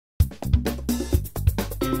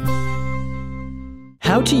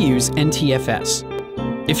How to use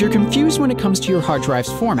NTFS. If you're confused when it comes to your hard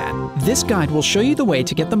drive's format, this guide will show you the way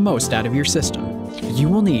to get the most out of your system. You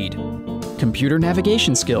will need computer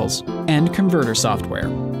navigation skills and converter software.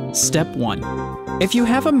 Step 1. If you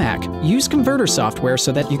have a Mac, use converter software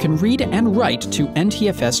so that you can read and write to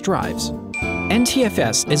NTFS drives.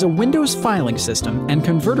 NTFS is a Windows filing system, and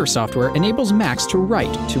converter software enables Macs to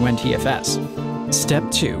write to NTFS.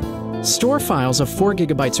 Step 2. Store files of 4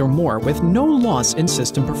 GB or more with no loss in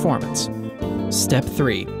system performance. Step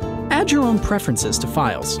 3. Add your own preferences to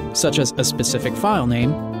files, such as a specific file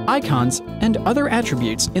name, icons, and other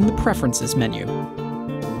attributes in the Preferences menu.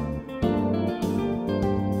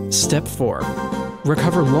 Step 4.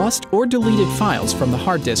 Recover lost or deleted files from the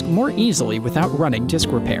hard disk more easily without running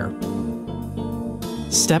disk repair.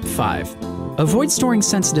 Step 5. Avoid storing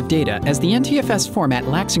sensitive data, as the NTFS format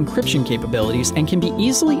lacks encryption capabilities and can be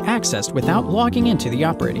easily accessed without logging into the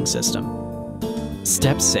operating system.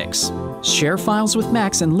 Step 6. Share files with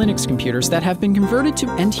Macs and Linux computers that have been converted to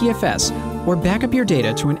NTFS, or back up your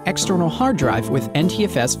data to an external hard drive with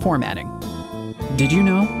NTFS formatting. Did you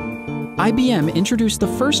know? IBM introduced the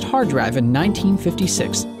first hard drive in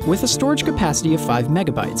 1956 with a storage capacity of 5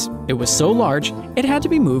 MB. It was so large, it had to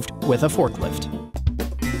be moved with a forklift.